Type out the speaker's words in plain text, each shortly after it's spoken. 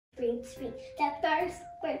spring. The first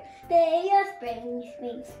birthday of spring,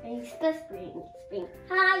 spring, spring, spring, spring.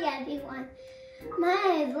 Hi everyone, my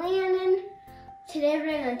name is Landon. Today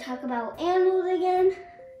we're going to talk about animals again.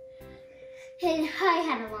 And I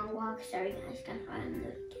had a long walk, sorry guys, that's why I'm doing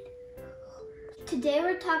it. Today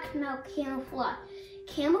we're talking about camouflage.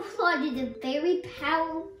 Camouflage is a very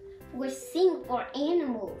powerful thing for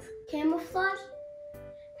animals. Camouflage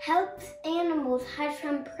helps animals hide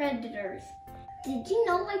from predators. Did you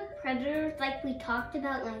know predators, we talked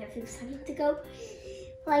about a few seconds ago,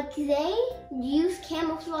 they use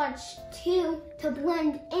camouflage too to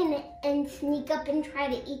blend in and sneak up and try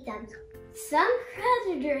to eat them. Some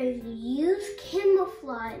predators use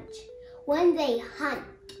camouflage when they hunt.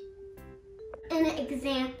 An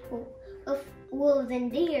example of wolves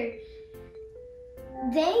and deer,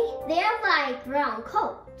 they have brown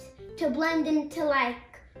coats to blend into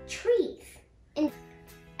trees, and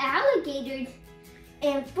alligators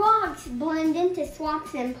and frogs blend into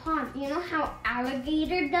swamps and ponds. You know how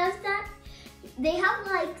alligator does that? They have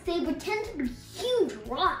they pretend to be huge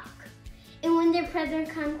rock, and when their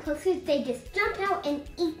predator comes closer, they just jump out and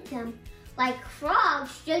eat them. Like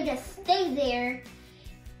frogs, they just stay there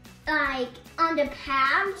on the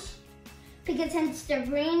paths, because since the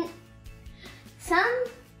rain, some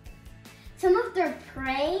of their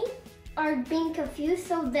prey are being confused,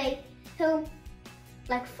 so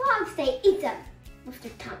like frogs, they eat them with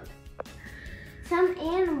their tongue. Some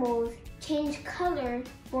animals change color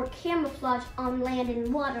for camouflage on land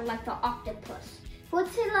and water, like the octopus.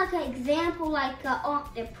 Let's say an example, like an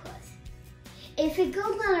octopus. If it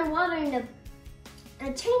goes underwater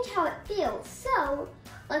and change how it feels. So,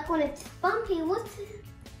 when it's bumpy,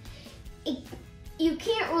 you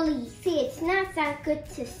can't really see. It's not that good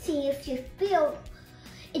to see. If you feel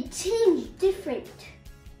it changed different.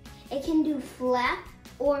 It can do flat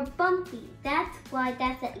or bumpy. That's why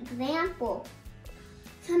that's an example.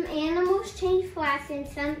 Some animals change fast and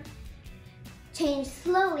some change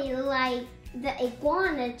slowly, like the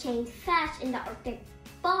iguana change fast and the Arctic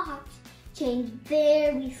fox change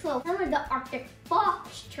very slow. Some of the Arctic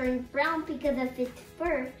fox turn brown because of its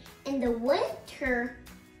fur. In the winter,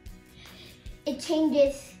 it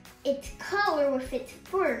changes its color with its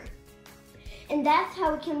fur. And that's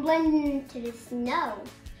how it can blend into the snow.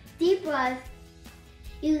 Zebras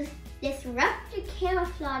use disruptive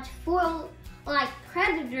camouflage for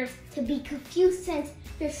predators to be confused, since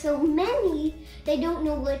there's so many, they don't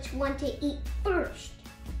know which one to eat first.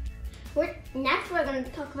 Next we're going to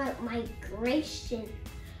talk about migration.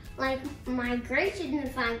 Migration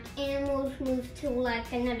is animals move to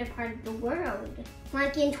another part of the world.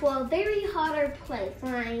 Into a very hotter place.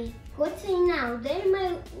 Let's say now, they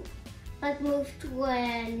might move to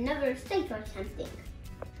another state or something.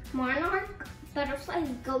 Monarch butterflies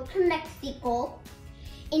go to Mexico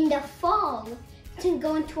in the fall to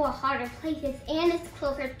go into a hotter places, and it's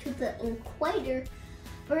closer to the equator.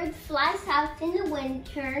 Birds fly south in the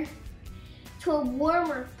winter to a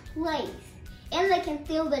warmer place, and they can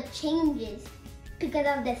feel the changes because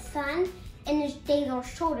of the sun, and the days are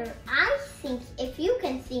shorter. I think, if you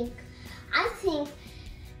can think, I think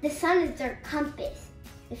the sun is their compass,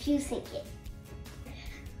 if you think it.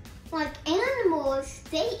 Animals,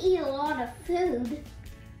 they eat a lot of food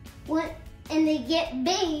and they get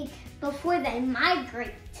big before they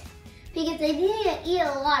migrate, because they need to eat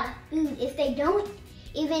a lot of food. If they don't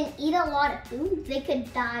even eat a lot of food, they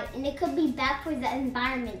could die, and it could be bad for the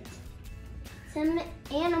environment. Some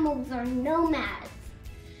animals are nomads.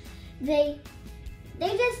 They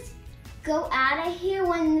just go out of here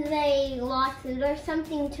when they lost food or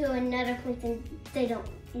something to another place, and they don't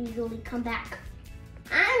usually come back.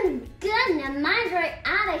 I'm gonna migrate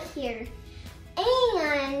out of here,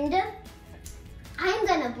 and I'm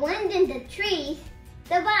gonna blend into trees.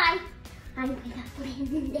 Goodbye. I'm gonna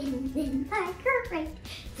blend in migrate.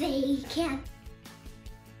 They can't.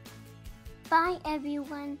 Bye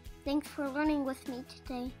everyone. Thanks for learning with me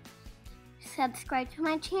today. Subscribe to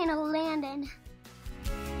my channel, Landon.